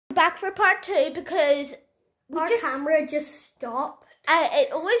back for part 2 because our camera just stopped.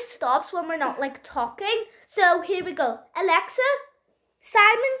 It always stops when we're not like talking. So here we go. Alexa,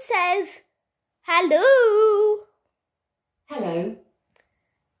 Simon says hello. Hello.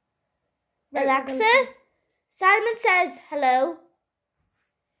 Alexa, Simon says hello.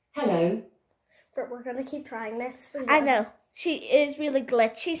 Hello. But we're gonna keep trying this. I know. She is really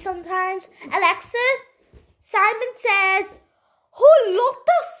glitchy sometimes. Alexa, Simon says,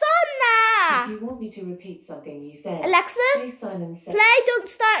 If you want me to repeat something you said, Alexa, say Simon said. play Don't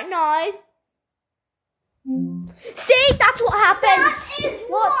Start Now. See, that's what happened. That is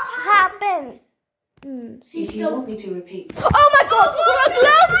what happened. If you want me to repeat something. Oh my god! Get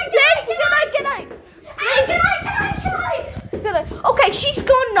out! Okay, she's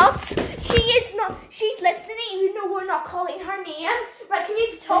going nuts. She's listening even though we're not calling her name. Right, can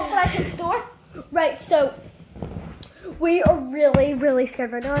you talk like this door? Right, so we are really, really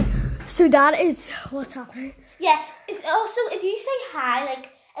scared right now. So that is what's happening. Yeah, also if you say hi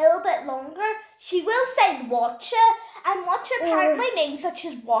like a little bit longer, she will say watcher, and watcher apparently means that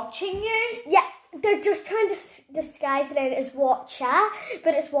she's watching you. Yeah, they're just trying to disguise it as watcher,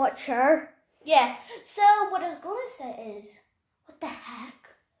 but it's watcher. Yeah, so what I was going to say is, what the heck?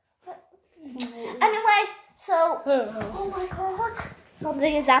 Anyway, so, oh my god,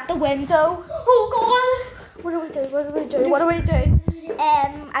 somebody is at the window. Oh god, what do we do?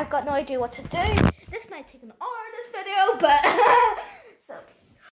 I've got no idea what to do. This might take an hour, this video, but